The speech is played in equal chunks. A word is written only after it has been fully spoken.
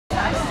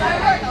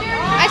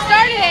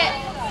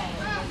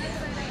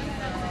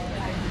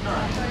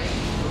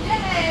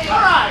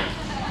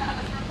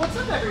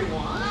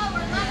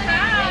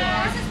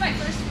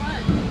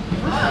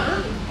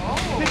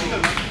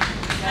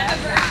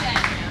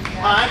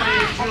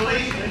name is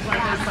Julie, and it's my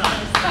first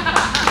time.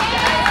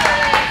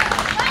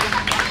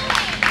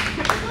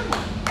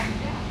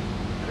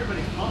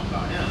 Everybody's pumped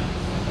about him.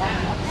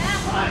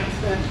 Alright,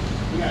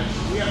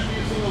 we got a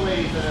few single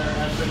ladies that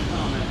have been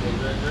commenting.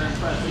 They're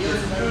impressed.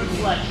 Here's food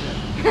selection.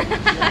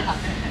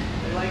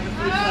 They like the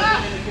food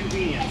selection and the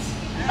convenience.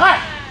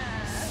 Alright,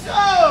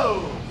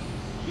 so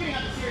getting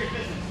on to serious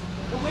business.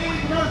 The way we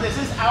promote this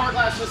is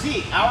Hourglass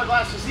Physique.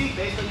 Hourglass Physique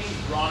basically means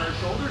broader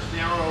shoulders,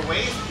 narrower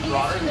waist,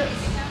 broader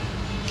hips.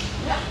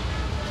 Yeah.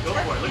 Go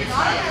for it. Look at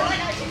Skylar.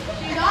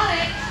 She's on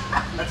it.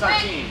 That's our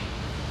team.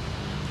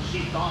 She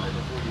thought it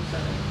before you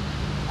said it.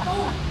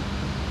 Oh.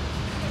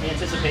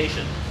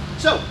 Anticipation.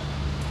 So,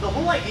 the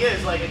whole idea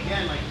is like,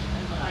 again, like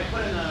I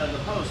put in the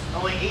post,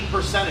 only 8%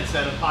 it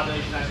said of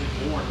population actually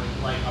born with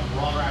like a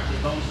broader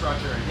actually bone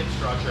structure and hip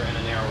structure and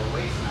a narrower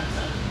waist in that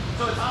sense.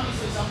 So it's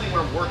obviously something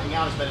where working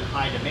out has been in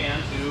high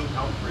demand to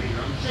help create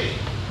your own shape.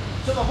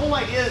 So the whole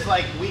idea is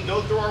like we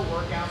go through our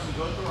workouts, we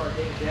go through our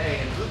day-to-day,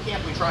 and boot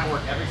camp we try and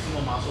work every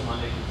single muscle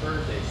Monday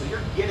through Thursday. So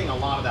you're getting a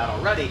lot of that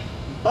already,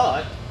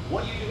 but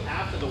what you do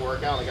after the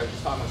workout, like I was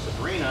just talking with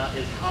Sabrina,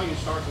 is how you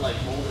start to like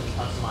mold it and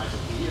customize it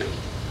for you.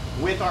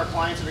 With our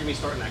clients that are going to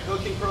be starting that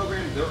coaching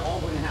program, they're all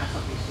going to have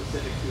something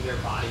specific to their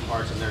body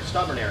parts and their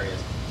stubborn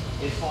areas.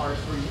 As far as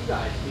for you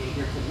guys being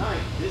here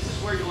tonight, this is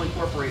where you'll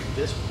incorporate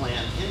this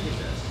plan into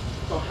this.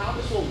 So how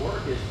this will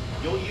work is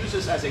you'll use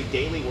this as a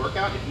daily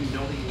workout if you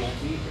know that you won't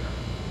be here.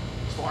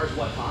 As far as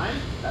what time,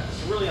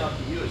 that's really up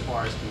to you as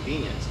far as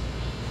convenience.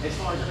 As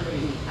far as everybody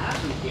who has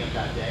boot camp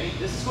that day,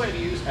 this is going to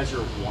be used as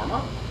your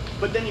warm-up,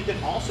 but then you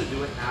can also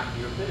do it after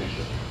your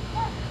finisher.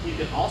 You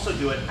can also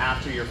do it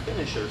after your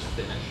finisher's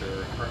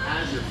finisher, or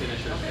as your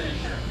finisher's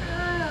finisher.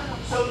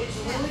 So it's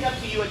really up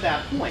to you at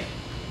that point.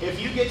 If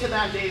you get to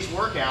that day's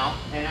workout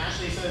and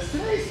Ashley says,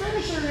 today's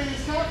finisher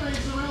is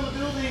calculates around the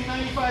building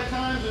 95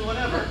 times and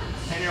whatever,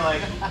 and you're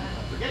like,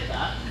 forget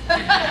that.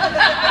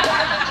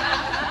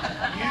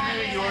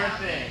 You do your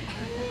thing.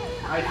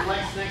 I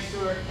flex next to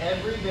her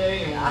every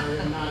day and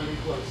we're not even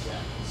close yet.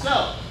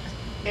 So,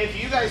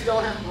 if you guys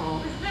don't have,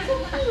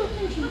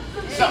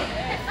 so,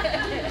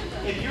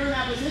 if you're in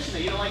that position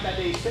that you don't like that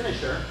day's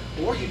finisher,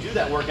 or you do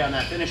that workout in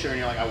that finisher and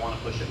you're like, I want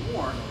to push it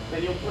more,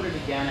 then you'll put it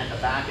again at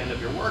the back end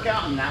of your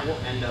workout and that will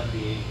end up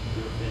being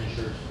your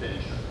finisher's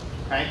finisher,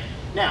 okay?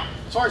 Now,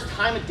 as far as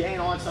time of day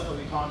and all that stuff that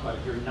we talked about,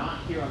 if you're not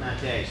here on that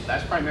day, so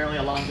that's primarily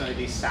a lot of going to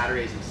be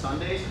Saturdays and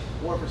Sundays,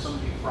 or for some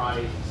of you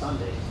Fridays and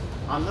Sundays.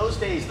 On those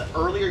days, the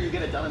earlier you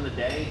get it done in the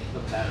day, the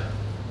better.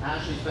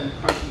 Ashley's been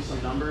crunching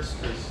some numbers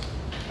because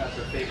that's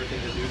her favorite thing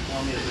to do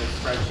for me is make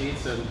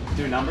spreadsheets and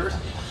do numbers.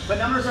 But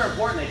numbers are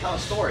important, they tell a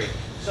story.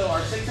 So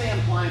our 6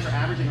 a.m. clients are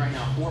averaging right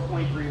now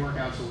 4.3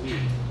 workouts a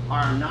week.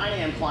 Our 9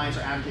 a.m. clients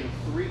are averaging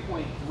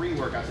 3.3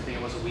 workouts, I think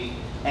it was, a week.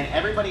 And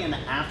everybody in the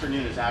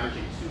afternoon is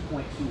averaging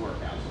 2.2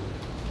 workouts a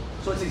week.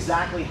 So it's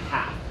exactly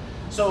half.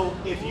 So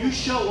if you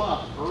show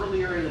up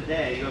earlier in the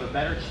day, you have a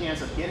better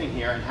chance of getting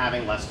here and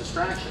having less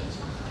distractions.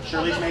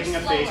 Shirley's making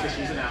a face because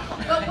she's an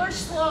outlier. But we're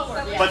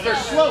slower. But they're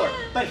slower.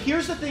 But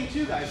here's the thing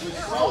too, guys, we're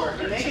slower.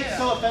 And they get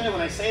so offended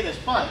when I say this,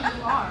 but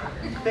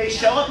they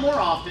show up more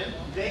often,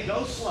 they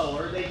go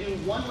slower, they do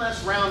one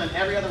less round than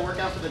every other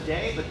workout for the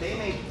day, but they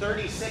made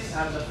 36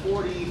 out of the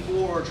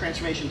 44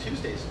 Transformation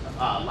Tuesdays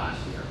last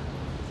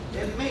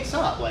year. It makes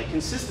up, like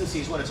consistency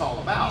is what it's all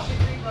about. You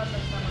should rerun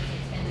those numbers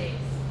in 10 days.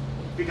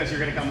 Because you're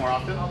going to come more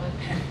often?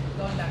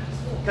 Going back to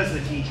school. Because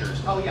of the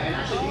teachers. Oh yeah, and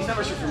actually these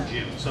numbers are from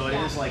June, so it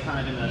is like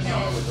kind of in the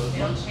summer with those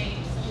ones.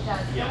 It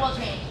does. Yeah. It will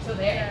change. So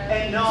there.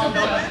 And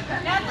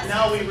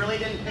no, we really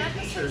didn't pick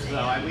teachers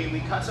though.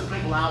 We cut some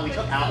people out. We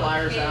took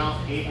outliers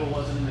out. April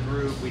wasn't in the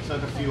group. We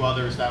took a few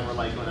others that were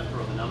like going to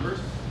throw the numbers.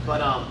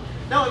 But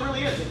no, it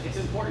really is. It's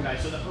important,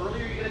 guys. So the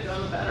earlier you get it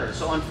done, the better.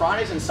 So on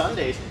Fridays and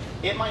Sundays,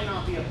 it might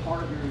not be a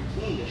part of your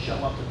routine to show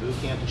up to boot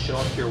camp, to show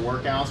up to your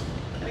workouts.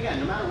 And again,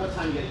 no matter what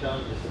time you get it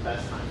done, it's the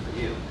best time for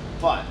you.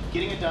 But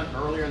getting it done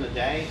earlier in the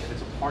day, if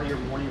it's a part of your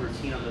morning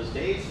routine on those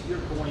days, you're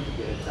going to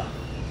get it done.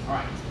 All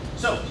right.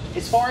 So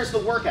as far as the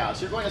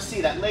workouts, you're going to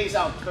see that lays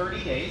out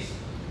 30 days.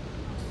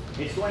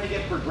 It's going to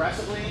get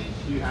progressively.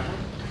 Do you have one?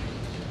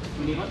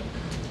 Do you need one?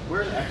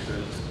 Where are the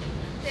extras?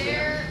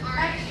 There are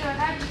extra.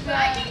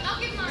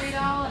 I'll give mine. Read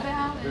all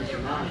about it.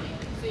 There's none.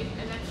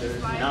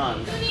 There's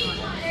none.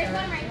 There's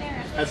one right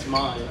there. That's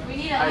mine. We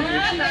need a I need a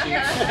cheat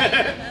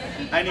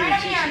sheet. I need a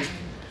cheat sheet.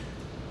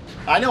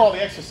 I know all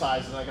the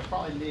exercises. I could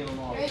probably name them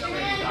all. But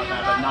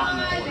not in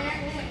that order.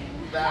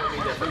 That would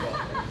be difficult.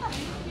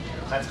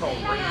 That's called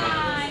brain.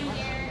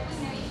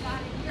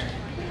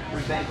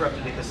 We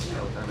bankrupted the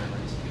casino with our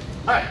memories.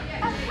 All right.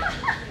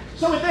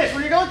 So with this,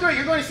 when you're going through it,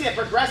 you're going to see it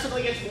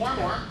progressively gets more and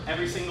more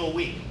every single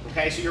week.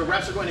 Okay, so your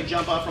reps are going to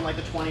jump up from like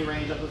the 20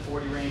 range up to the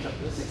 40 range up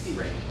to the 60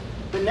 range.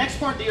 The next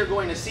part that you're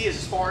going to see is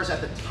as far as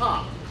at the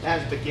top, it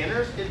has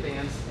beginners,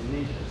 advanced, and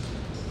ninjas.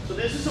 So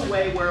this is a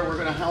way where we're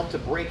going to help to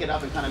break it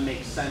up and kind of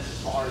make sense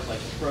as far as like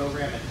the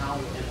program and how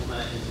we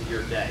implement it into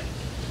your day.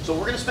 So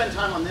we're going to spend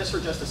time on this for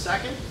just a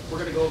second. We're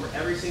going to go over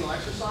every single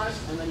exercise,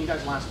 and then you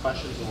guys will ask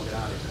questions and we'll get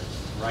out of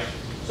here. Right?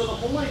 So the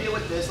whole idea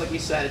with this, like we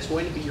said, it's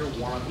going to be your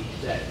warm-up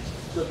each day.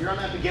 So if you're on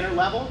that beginner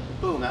level,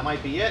 boom, that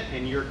might be it,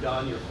 and you're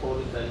done, your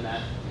quota's been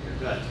met, you're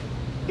good.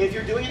 If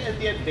you're doing it at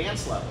the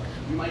advanced level,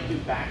 you might do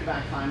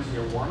back-to-back times in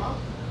your warm-up,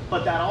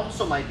 but that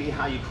also might be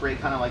how you create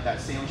kind of like that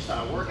sandwich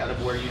style workout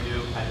of where you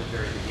do at the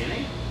very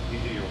beginning, you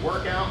do your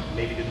workout,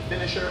 maybe do the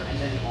finisher, and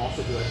then you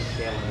also do it at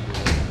the tail end of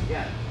your workout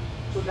again.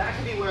 So that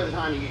could be where the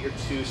time you get your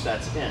 2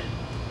 sets in.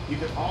 You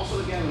could also,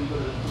 again, when you go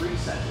to the 3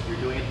 sets, if you're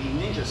doing it the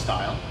ninja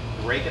style,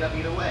 break it up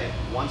either way.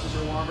 Once as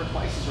your warm-up or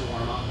twice as your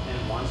warm-up, and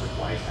once or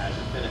twice as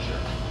your finisher.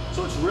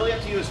 So it's really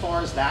up to you as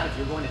far as that, if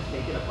you're going to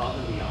take it above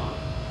and beyond,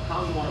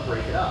 how you want to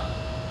break it up.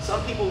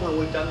 Some people, when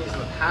we've done these in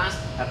the past,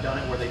 have done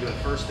it where they do it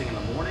first thing in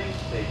the morning,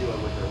 they do it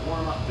with their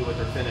warm-up, do it with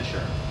their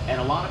finisher.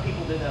 And a lot of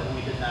people did that when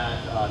we did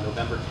that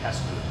November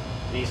test group.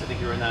 Denise, I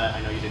think you were in that,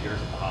 I know you did yours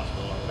at the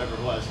hospital or whatever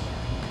it was.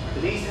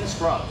 Denise in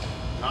scrubs,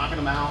 knocking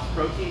them out,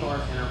 protein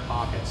bars in her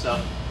pocket.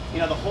 So, you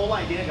know, the whole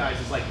idea, guys,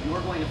 is like you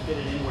are going to fit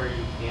it in where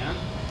you can.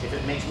 If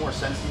it makes more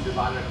sense to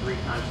divide it up 3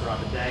 times throughout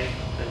the day,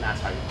 then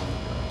that's how you're going to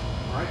do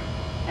it. All right?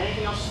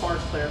 Anything else as far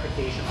as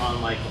clarification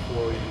on like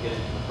before we even get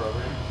into the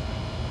program?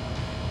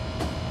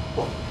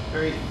 Cool.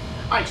 Very easy.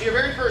 All right, so your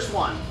very first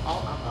one.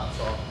 I'm up,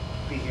 so I'll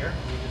be here.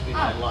 You just be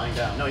lying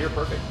down. No, you're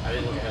perfect. I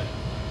didn't look ahead.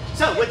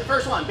 So with the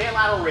first one, band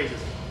lateral raises.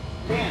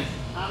 Bands,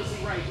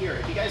 obviously right here.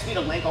 If you guys need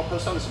a link, I'll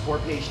post on the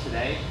support page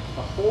today.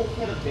 The whole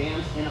kit of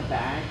bands in a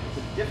bag.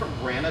 It's a different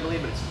brand, I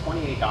believe, but it's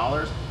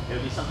 $28. It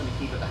would be something to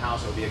keep at the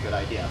house. It would be a good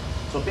idea.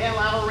 So band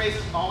lateral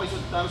raises, always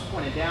with thumbs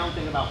pointed down.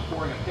 Think about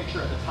pouring a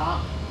picture at the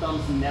top.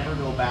 Thumbs never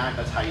go back.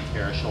 That's how you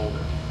tear a shoulder.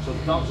 So the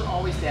thumbs are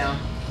always down.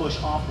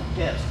 Push off the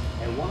hips.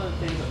 And one of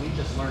the things that we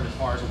just learned as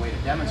far as a way to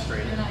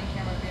demonstrate it.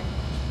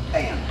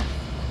 Bam.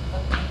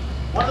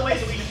 One of the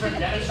ways that we just learned to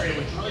demonstrate it,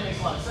 which really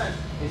makes a lot of sense,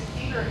 is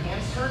keep your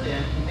hands turned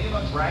in and think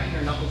about dragging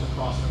your knuckles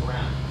across the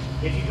ground.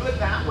 If you do it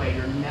that way,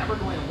 you're never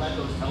going to let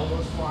those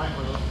elbows fly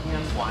or those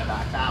hands fly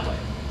back that way.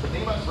 So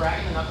think about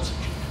dragging the knuckles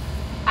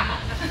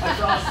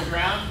across the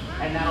ground,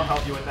 and that'll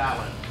help you with that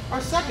one.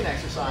 Our second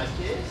exercise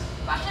is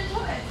Russian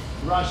twist.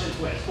 Russian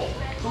twist. Cool.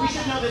 So we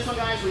should know this one,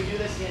 guys. We do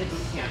this in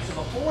boot camp. So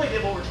the whole idea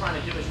of what we're trying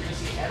to do is you're going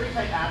to see every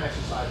type ab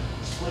exercise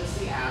splits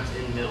the abs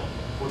in the middle.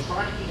 We're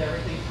trying to keep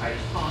everything tight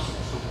as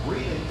possible. So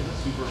breathing is a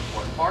super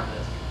important part of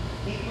this.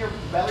 Keeping your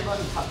belly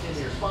button tucked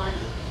into your spine.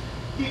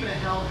 Keeping it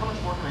held. How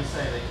much more can I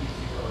say that keeps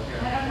you over here?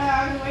 I don't know.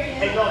 I'm waiting.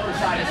 Hey, go from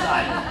side to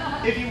side.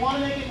 If you want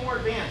to make it more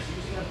advanced,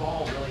 using a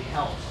ball really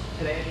helps.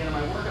 Today at the end of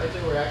my workout, I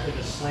think we're actually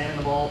just slamming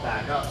the ball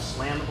back up,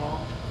 slam the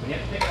ball. When you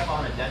have to pick it up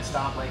on a dead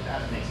stop like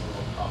that, it makes it a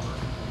little tougher.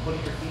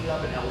 Putting your feet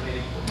up and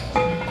elevating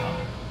football is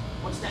tougher.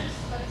 What's next?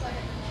 Butterfly.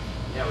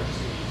 Yeah, we're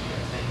just going to use you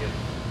guys. Thank you.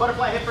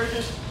 Butterfly hip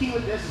bridges. Key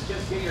with this is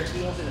just get your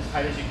heels in as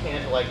tight as you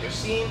can to like your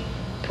seam,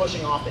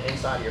 pushing off the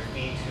inside of your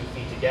feet, 2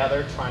 feet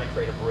together, trying to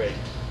create a bridge.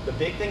 The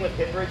big thing with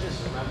hip bridges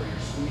is remember you're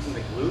squeezing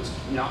the glutes,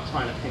 you're not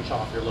trying to pinch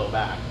off your low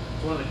back.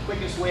 So one of the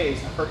quickest ways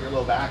to hurt your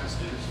low back is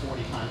to do this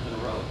 40 times in a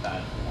row with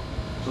that form.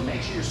 So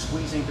make sure you're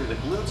squeezing through the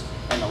glutes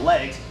and the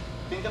legs.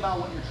 Think about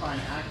what you're trying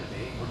to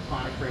activate. We're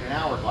trying to create an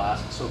hourglass,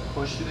 so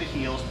push through the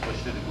heels, push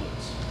through the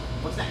glutes.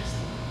 What's next?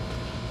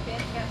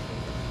 Advanced scap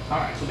squeeze. All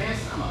right, so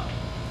advanced, I'm up.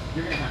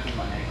 You're gonna have to do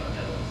my ankle.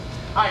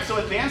 All right, so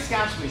advanced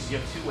scap squeeze, you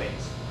have 2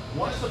 ways.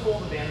 One is to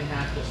fold the band in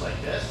half just like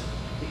this.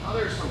 The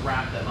other is to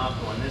wrap them up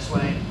going this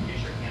way,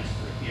 get your hands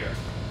through here.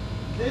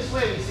 This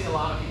way we see a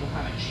lot of people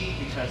kind of cheat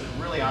because it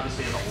really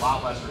obviously has a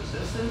lot less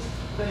resistance.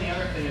 Then the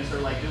other thing is they're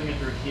like doing it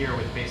through here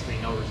with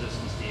basically no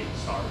resistance to even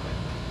start with.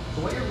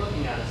 So what you're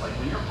looking at is like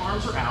when your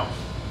arms are out,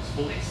 it's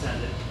fully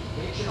extended,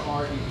 it should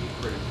already be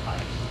pretty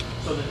tight.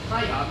 So the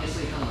tight,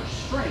 obviously how much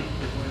strength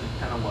is going to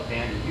depend on what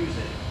band you're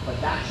using,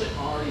 but that should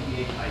already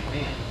be a tight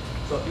band.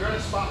 So if you're at a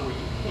spot where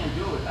you can't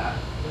do it with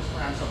that, just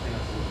grab something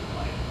that's a little bit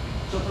lighter.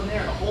 So from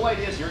there, the whole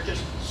idea is you're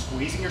just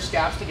squeezing your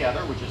scaps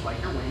together, which is like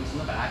your wings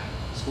in the back.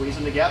 Squeeze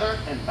them together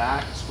and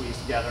back, squeeze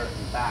together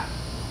and back.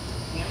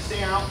 Hands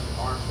stay out,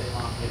 arms stay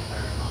locked the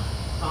entire time.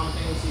 Common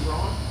thing we see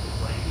wrong is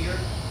right here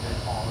and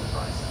all the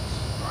triceps.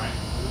 All right?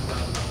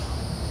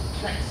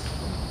 Next.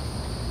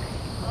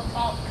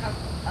 Alt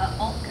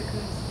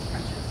cocoon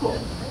crunches. Cool.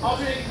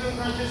 Alternating cocoon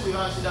crunches, we've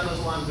obviously done those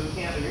a lot in boot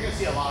camp, and you're going to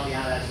see a lot of the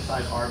ab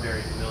exercises are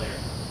very familiar.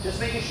 Just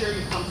making sure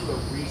you come to a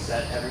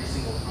reset every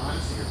single time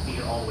so your feet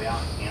are all the way out,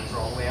 hands are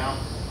all the way out.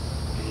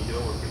 Can you do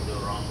it where people do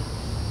it wrong?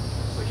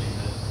 Switching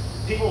to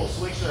people will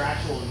switch their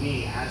actual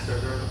knee as they're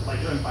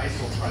like doing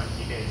bicycle crunches.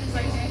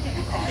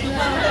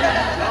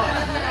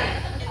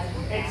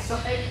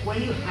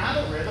 When you have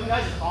a rhythm,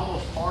 guys, it's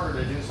almost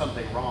harder to do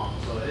something wrong.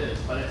 So it is,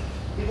 but it's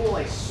people will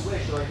like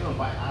switch. They're like doing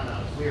I don't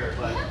know, it's weird,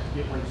 but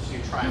when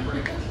you try and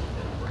break it, they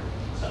don't break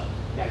it. So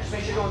yeah, just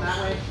make sure you're going that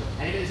way.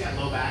 Anybody's got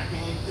low back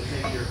pain, just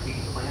make sure your feet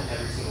plant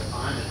every single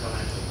time and don't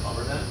actually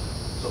cover them.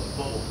 So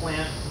foot will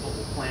plant, foot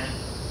will plant.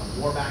 The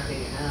more back pain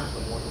you have,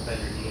 the more you'll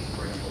bend your knees and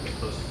bring them a little bit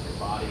closer to your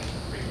body and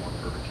create more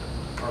curvature,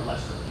 or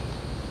less curvature.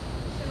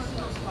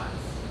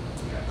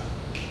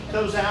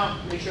 Toes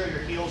out, make sure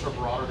your heels are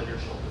broader than your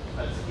shoulders.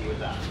 That's the key with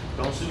that.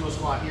 Don't sumo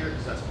squat here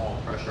because that's all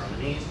pressure on the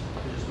knees.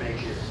 And just make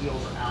sure your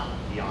heels are out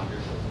beyond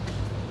your shoulders.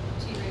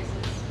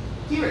 T-raises.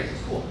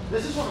 T-raises, cool.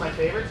 This is one of my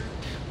favorites.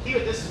 Key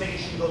with this is making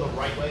sure go the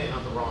right way and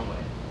not the wrong way.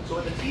 So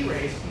with the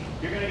T-raise,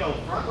 you're going to go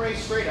front raise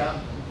straight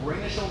up,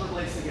 bring the shoulder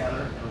blades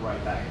together, and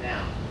right back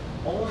down.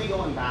 Only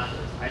going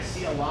backwards. I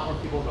see a lot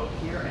more people go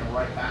here and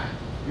right back.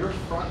 Your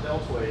front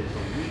deltoid is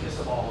the weakest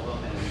of all of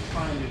them, and when you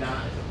try and do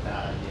that, it's a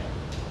bad idea.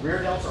 Rear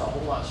delts are a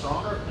whole lot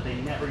stronger, but they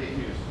never get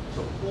used.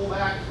 So pull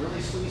back,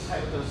 really squeeze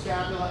tight with those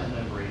scapula, and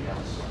then bring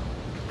down slow.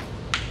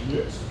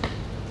 Yes.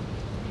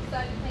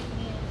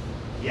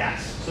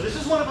 Yes. So this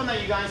is one of them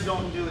that you guys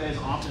don't do as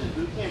often in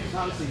boot camp, because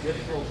obviously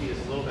difficulty is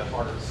a little bit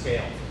harder to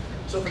scale.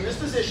 So from this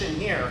position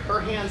here, her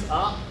hands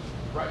up,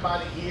 right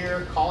by the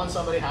ear, calling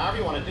somebody, however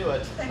you want to do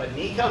it, but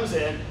knee comes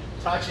in,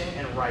 touching,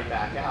 and right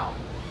back out.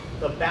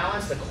 The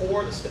balance, the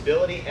core, the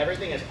stability,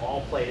 everything is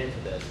all played into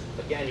this.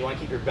 Again, you want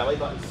to keep your belly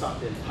button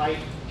sucked in tight,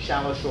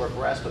 shallow, short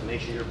breaths, but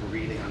make sure you're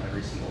breathing on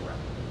every single rep.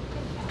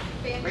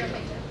 Band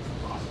jumping jacks.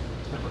 Awesome.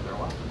 Never there a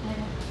while.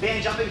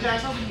 Band jumping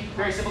jacks.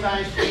 Very simple,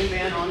 guys. Green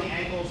band on the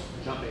ankles,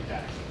 jumping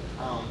jacks.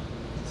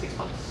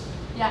 $6.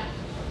 Yeah.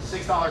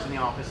 $6 in the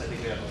office. I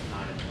think we have like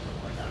 9 or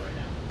something like that right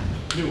now.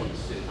 New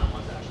ones, too. Not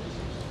ones actually.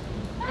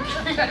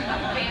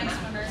 Band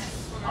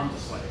swimmers. I'm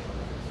just sweating.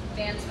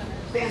 Band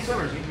swimmers. Band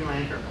swimmers. You can be my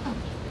anchor.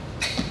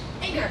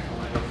 Anchor.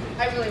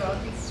 I really will.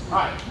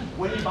 Alright,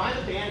 when you buy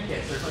the band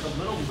kits, there's like a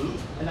little loop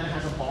and then it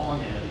has a ball on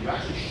the end of it. You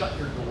actually shut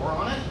your door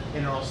on it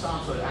and it'll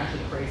stop, so it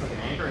actually creates like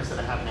an anchor instead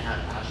of having to have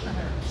action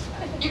there.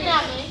 You can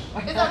have me.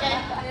 It's okay.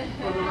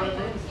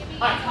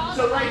 Alright,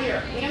 so right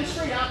here, hands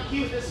straight out.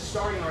 Key with this is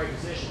starting in the right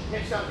position.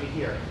 Hips got to be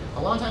here. A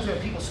lot of times we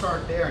have people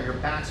start there and your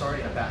back's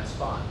already in a bad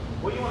spot.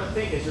 What you want to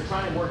think is you're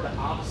trying to work the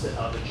opposite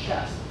of the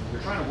chest.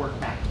 You're trying to work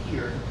back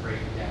here to create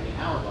the standing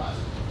hourglass.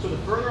 So the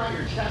further out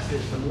your chest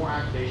is, the more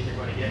activation you're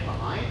going to get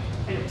behind.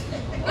 And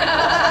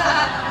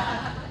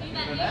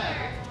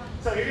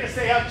so you're going to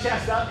stay up,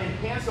 chest up, and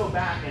hands go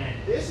back. And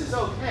this is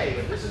okay,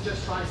 but this is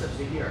just triceps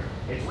to here.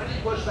 It's when you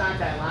push back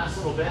that last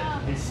little bit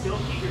and still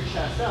keep your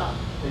chest up,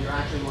 then you're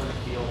actually going to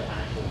feel the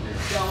actual rear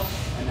delt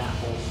and that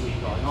whole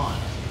sweep going on.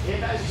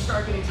 If as you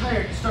start getting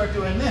tired, you start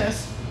doing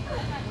this,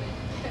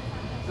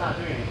 it's not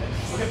doing anything.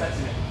 Look at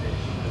Betsy making fish.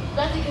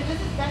 Betsy, because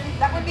this is Betsy.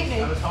 That would be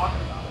me. I was talking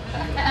about it.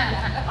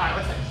 Alright,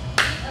 what's next?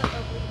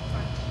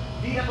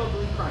 Feet up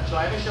oblique crunch. So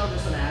I haven't showed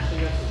this one to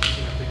Ashley yet, so she's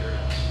going to figure it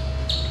out.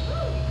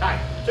 Alright,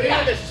 so you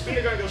got this. Feet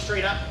are going to go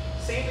straight up.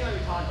 Same thing that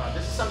we talked about.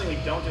 This is something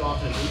we don't do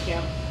often in boot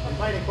camp. We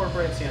might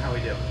incorporate it, seeing how we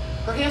do.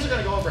 Her hands are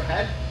going to go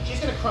overhead. She's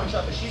going to crunch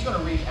up, and she's going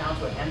to reach out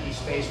to an empty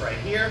space right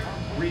here,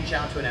 reach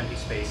out to an empty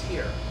space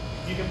here.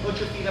 You can put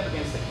your feet up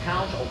against the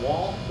couch, a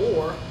wall,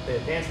 or the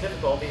advanced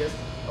difficulty is,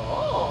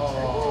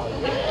 oh,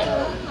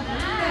 yeah.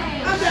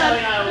 I'm telling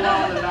you, I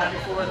love the back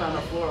and forth on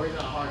the floor. He's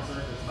on a hard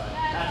surface, but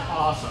that's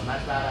awesome.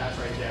 That's badass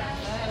right there.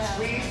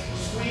 Squeeze,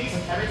 squeeze.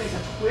 Everything's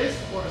a twist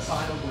or a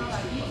side oblique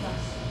squeeze.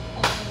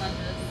 Pulsing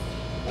lunges.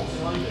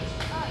 Pulsing lunges.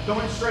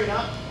 Going straight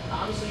up.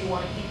 Obviously, you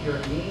want to keep your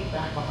knee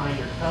back behind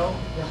your toe.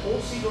 The whole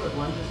secret of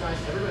lunges, guys,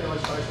 everybody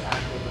always tries to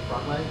activate the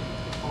front leg.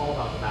 It's all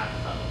about the back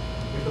toe.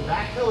 If the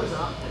back toe is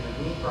up and the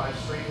knee drives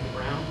straight to the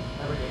ground,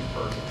 everything's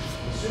perfect.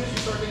 As soon as you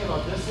start thinking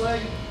about this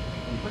leg,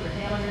 you put your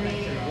hand on your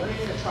knee, or you do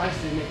anything that tries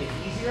to make it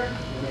easier,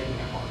 you're making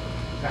it harder.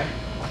 Okay?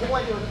 The whole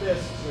idea with this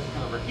is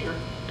come over here.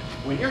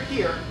 When you're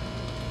here,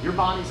 your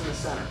body's in the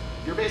center.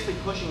 You're basically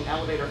pushing an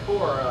elevator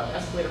forward,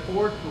 escalator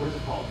forward. What is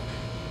it called?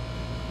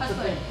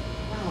 Escalator.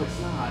 No, it's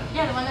not.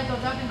 Yeah, the one that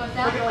goes up and goes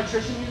down. Like an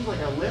electrician uses,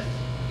 like a lift?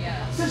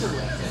 Yeah. Scissor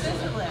lift.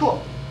 Scissor lift.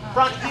 Cool.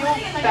 Front heel,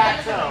 like back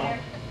an toe,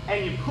 escalator.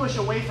 and you push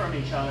away from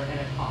each other and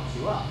it pops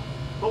you up.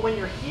 But when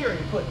you're here and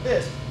you put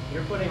this,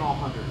 you're putting all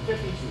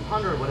 150,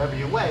 200, whatever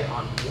you weigh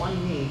on one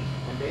knee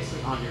and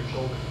basically on your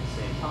shoulders at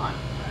the same time.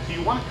 So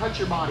you want to cut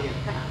your body in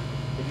half.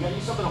 If you got to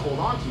use something to hold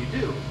on to, you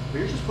do. But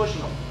you're just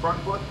pushing a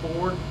front foot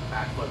forward,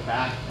 back foot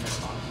back, and it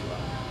pops you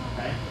up.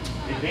 Okay?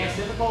 Advanced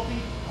difficulty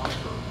on the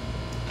curve.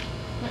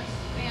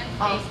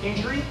 Next.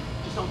 Injury,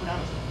 just don't go down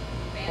this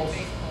way. Band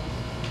base pull.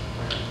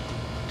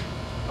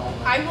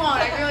 I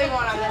want. I really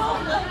want on this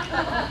one.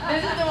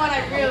 This is the one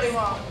I really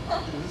want.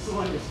 Is this the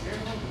one you're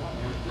scared of?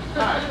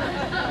 All right.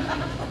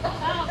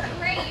 Oh,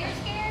 great, you're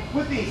scared?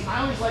 With these,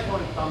 I always like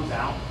going thumbs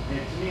out,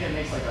 and to me it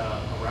makes like a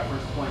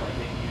reference point, like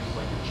they can use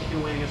like your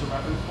chicken wing as a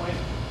reference point.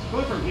 So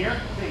go from here,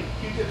 think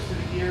Q-tips to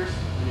the ears,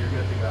 and you're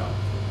good to go.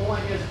 The whole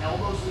idea is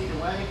elbows lead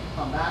away,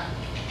 come back,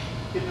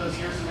 get those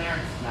ears in there,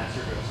 and that's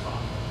your good spot.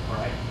 All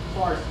right. As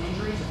far as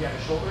injuries, if you have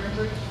a shoulder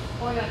injury,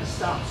 all you have to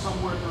stop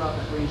somewhere throughout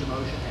that range of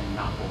motion and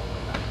not pull all the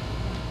way back.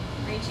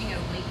 Reaching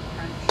oblique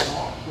crunch.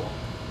 Oh, cool.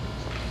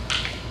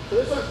 So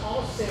this one's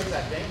almost the same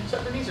exact thing,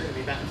 except her knees are going to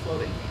be bent and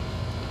floating.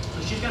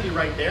 So she's going to be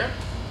right there.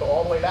 Go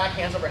all the way back,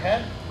 hands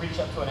overhead, reach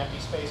up to an empty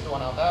space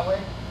going out that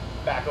way.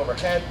 Back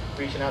overhead,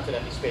 reaching out to an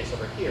empty space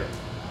over here.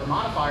 The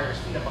modifier is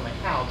feet up on the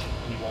couch,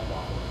 and you won't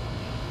wobble as much.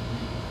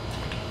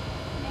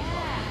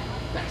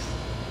 Yeah. Next.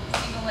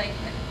 Single leg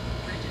hip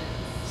bridges.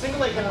 Single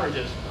leg hip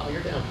bridges. Oh,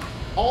 you're down.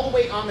 All the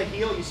way on the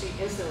heel, you see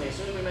instantly, as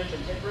soon as we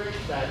mention hip bridge,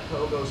 that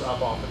toe goes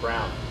up off the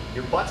ground.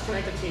 Your butt's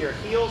connected to your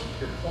heels,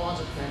 your quads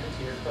are connected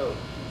to your toes.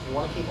 So you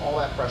want to keep all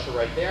that pressure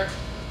right there.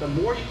 The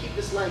more you keep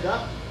this leg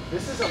up,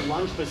 this is a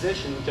lunge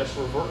position just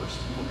reversed,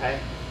 okay?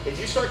 If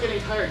you start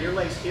getting tired, your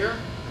leg's here,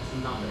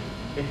 it's nothing.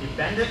 If you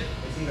bend it,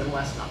 it's even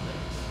less nothing.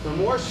 The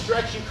more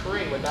stretch you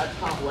create with that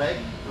top leg,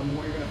 the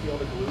more you're going to feel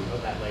the glute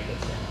of that leg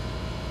that's down.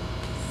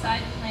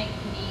 Side plank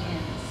knee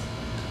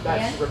ins.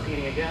 That's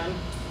repeating again.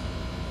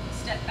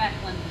 Step back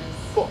lunges.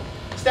 Cool.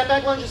 Step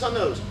back lunges on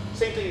those.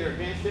 Same thing, your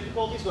advanced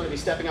difficulty is going to be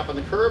stepping up on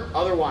the curb.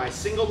 Otherwise,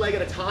 single leg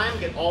at a time,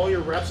 get all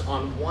your reps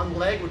on one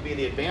leg would be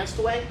the advanced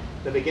way.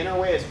 The beginner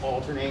way is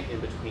alternate in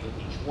between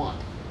each one.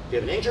 If you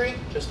have an injury,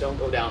 just don't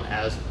go down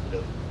as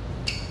low.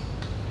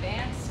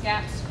 Band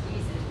scap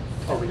squeezes.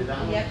 Oh, we did that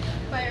one? Yep.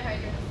 Fire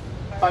hydrant.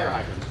 Fire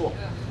hydrant, cool.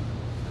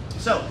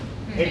 So,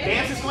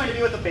 advanced is going to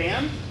be with the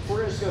band.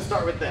 We're just going to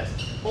start with this.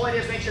 Whole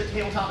idea is make sure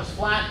tabletop is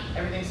flat,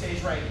 everything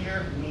stays right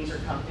here, knees are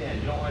tucked in.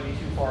 You don't want to be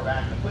too far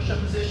back in the push-up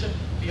position,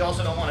 but you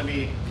also don't want to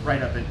be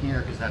right up in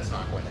here because that's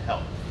not going to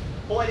help.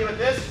 Whole idea with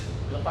this,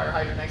 there's a fire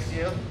hydrant next to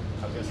you.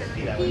 I was going to say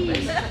pee that way,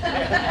 please.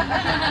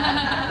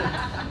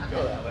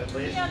 Go that way,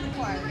 please.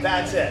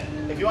 That's it.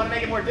 If you want to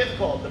make it more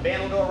difficult, the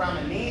band will go around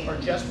the knee or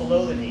just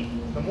below the knee.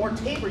 The more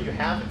taper you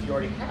have, if you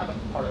already have a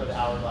part of the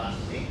Hourglass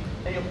Physique,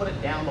 then you'll put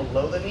it down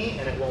below the knee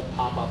and it won't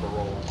pop up or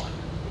roll on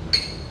you.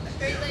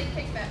 Straight leg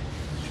kickback.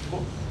 Cool.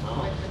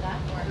 Wait for that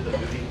one. Do the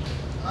booty.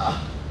 All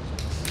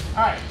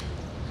right.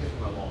 Here's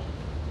my wall.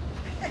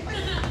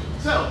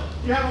 So,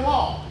 you have a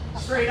wall,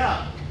 straight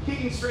up.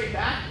 Kicking straight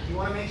back, you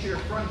want to make sure your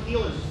front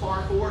heel is as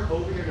far forward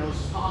over your nose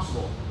as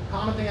possible.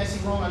 Common thing I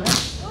see wrong on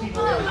this,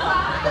 people going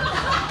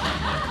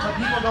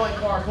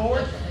far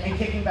forward and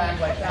kicking back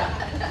like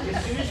that.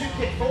 As soon as you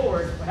kick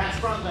forward, that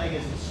front leg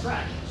is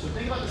stretched. So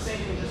think about the same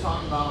thing we just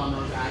talked about on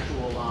those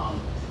actual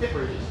hip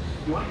bridges.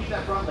 You want to keep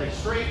that front leg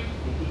straight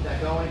and keep that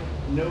going.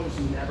 Nose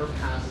never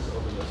passes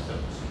over those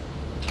toes.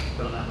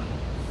 Put on that one.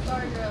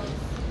 Star drills.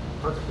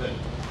 Perfect, good.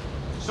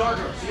 Star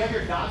drills. So you have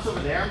your dots over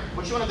there.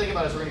 What you want to think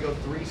about is we're going to go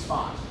 3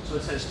 spots. So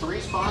it says 3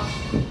 spots.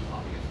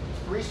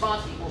 3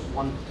 spots equals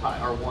one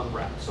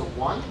rep. So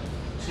 1,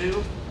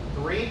 2,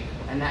 3,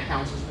 and that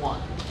counts as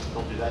 1.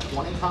 Don't do that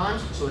 20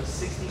 times, so it's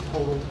 60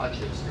 total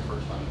touches your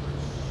first time through.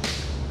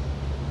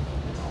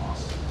 That's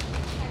awesome.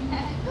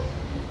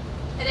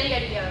 And then you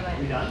gotta do the other way.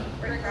 We done?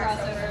 Brick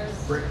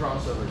crossovers. Brick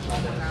crossovers.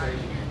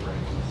 Demonstration.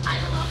 I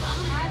love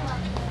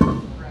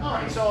them. All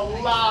right, so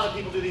a lot of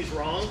people do these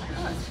wrong.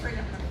 I'm afraid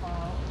I'm gonna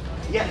fall.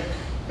 Yeah,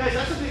 guys,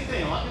 that's a big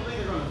thing. A lot of people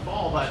think they're going to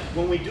fall, but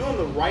when we do them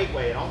the right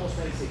way, it almost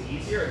makes it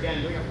easier.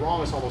 Again, doing it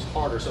wrong is almost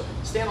harder. So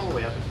stand all the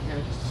way up if you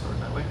can, just start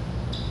that way.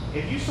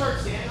 If you start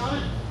standing on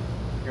it,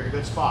 you're in a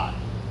good spot.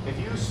 If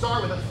you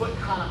start with a foot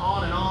kind of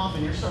on and off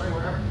and you're starting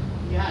wherever,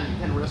 yeah, you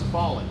can risk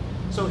falling.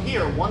 So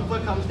here, one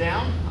foot comes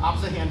down,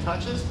 opposite hand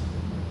touches.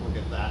 Look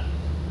at that.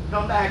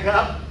 Come back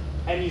up,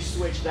 and you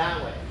switch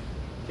that way.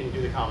 Can you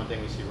do the common thing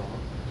we see wrong?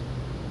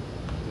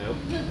 Nope.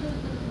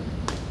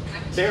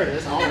 There it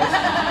is, almost.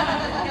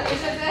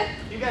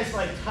 You guys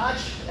like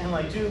touch and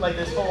like do like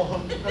this whole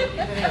hokey pokey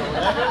thing or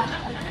whatever,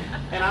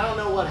 and I don't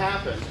know what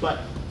happens,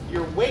 but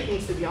your weight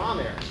needs to be on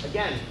there.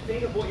 Again,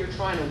 think of what you're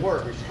trying to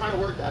work. You're trying to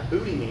work that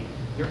booty meat.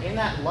 You're in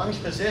that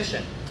lunge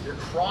position. You're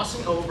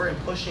crossing over and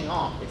pushing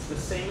off. It's the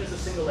same as the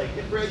single leg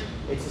hip bridge.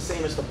 It's the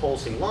same as the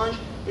pulsing lunge.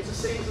 It's the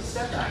same as the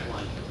step back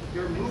lunge.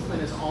 Your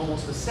movement is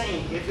almost the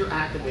same if you're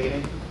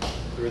activating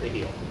through the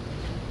heel.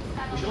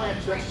 We should only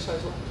have 2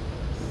 exercises left.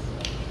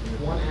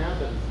 1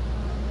 half and...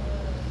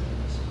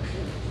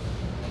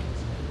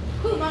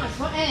 Ooh, Mama's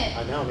sweating.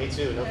 I know, me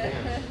too, no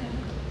fans.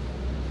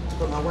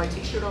 Put my white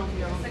t-shirt on for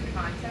you. It's a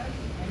contest.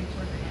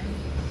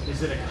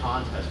 Is it a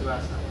contest? Who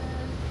asked that?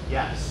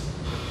 Yes.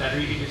 The better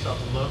you get yourself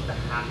to look, the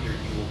happier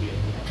you will be at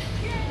the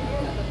end.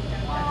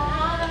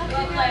 Aw,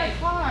 that's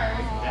hard.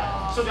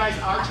 Yeah. So guys,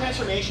 our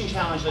transformation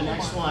challenge, the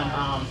next one,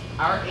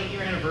 our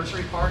 8-year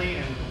anniversary party,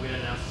 and we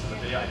didn't announce this in the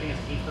video, I think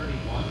it's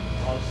 8/31,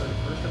 August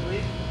 31st, I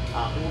believe.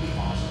 It will be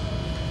awesome.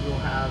 We'll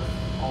have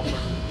all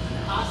sorts of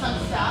Awesome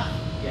stuff.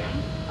 Yeah.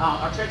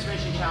 Our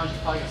transformation challenge is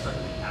probably going to start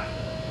the week after.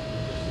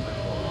 Just too much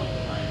going on to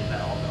try and get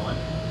that all going.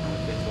 And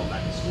with kids going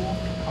back to school,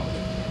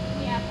 probably.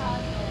 Yeah,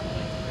 probably.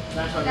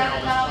 That's why we got all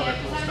this other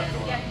cool stuff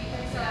going on.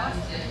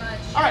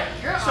 All right,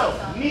 so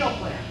meal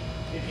plan.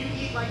 If you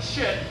eat like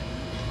shit,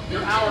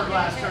 your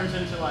hourglass turns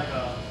into like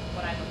a...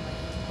 What I look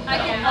like. I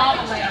can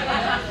lava lamp.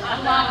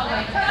 A lava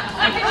lamp.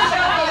 I can show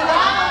you a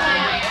lava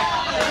lamp.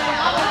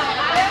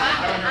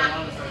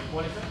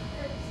 What is it?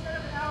 Instead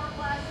of an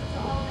hourglass, it's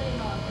an all-day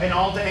mug. An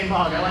all-day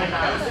mug. I like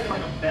that. I was thinking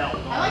like a bell.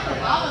 I like the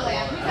lava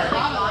lamp. Who's got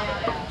lava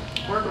lamp?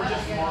 We're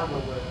just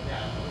marble with,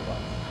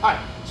 yeah. All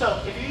right,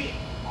 so if you eat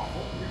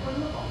awful, you're going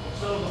to look awful.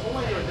 So the whole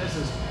idea with this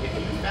is, if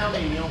you found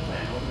a meal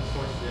plan over the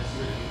course of this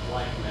year that you'd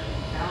like from any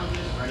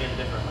challenges or any of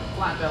the different like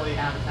flat belly,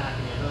 ab attack,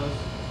 any of those,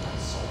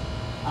 that's sold.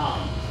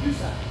 Use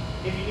that.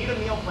 If you need a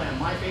meal plan,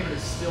 my favorite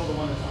is still the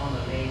one that's on the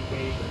main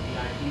page, the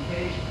VIP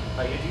page.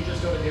 Like if you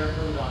just go to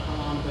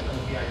derekkerley.com, click on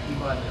the VIP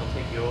button, it'll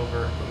take you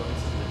over. We're looking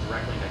at the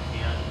direct link I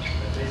can.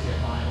 That's basically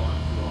a final on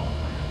through all the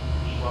plan.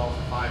 Eat well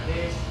for 5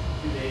 days,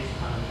 2 days, you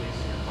kind of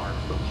mixing your carbs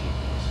for cheat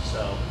meals.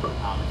 So if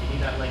you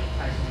need that link,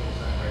 text me,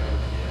 we'll send it right over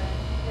to you.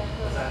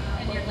 What's that?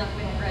 And your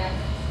liquid bread.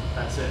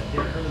 That's it.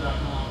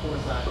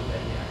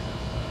 derekkerley.com/get the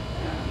access.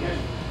 Yeah, you guys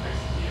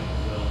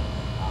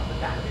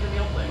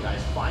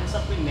guys. Find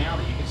something now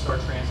that you can start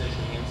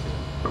transitioning into.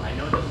 I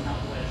know it doesn't help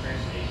to win a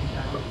transformation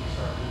challenge. You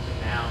start losing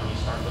now and you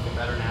start looking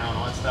better now and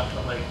all that stuff,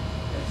 but like,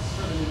 it's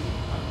for the new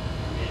people. I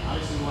mean,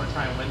 obviously we want to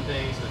try and win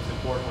things and it's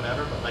important,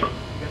 whatever, but like,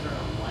 you guys are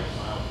on a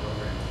lifestyle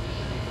program. It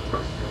should be for the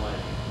rest of your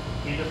life.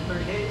 Can't do it for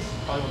 30 days,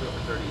 probably won't do it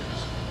for 30 years.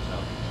 So,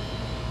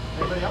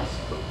 anybody else?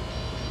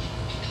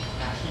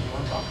 Ashley, you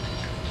want to talk?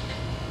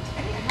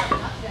 I think I have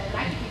enough today, but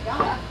I can keep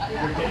going.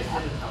 Your kids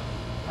did it tough.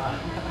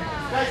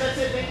 Guys, that's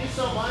it. Thank you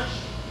so much.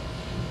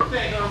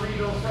 Thank our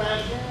regal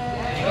friend.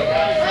 Thank you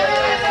guys.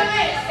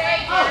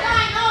 Wait.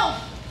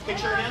 Oh,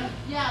 Picture again?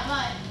 yeah,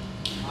 but.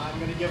 I'm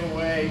going to give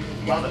away,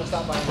 if you guys want to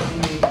stop by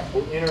and see me,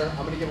 enter,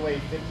 I'm going to give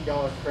away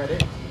 $50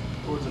 credit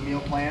towards a meal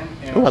plan.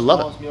 And Ooh, I our love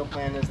it. smallest meal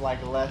plan is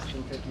like less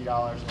than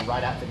 $50 and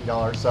right at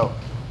 $50. So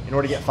in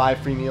order to get 5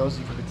 free meals,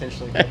 you can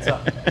potentially, what's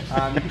up? You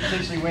can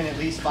potentially win at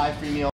least 5 free meals.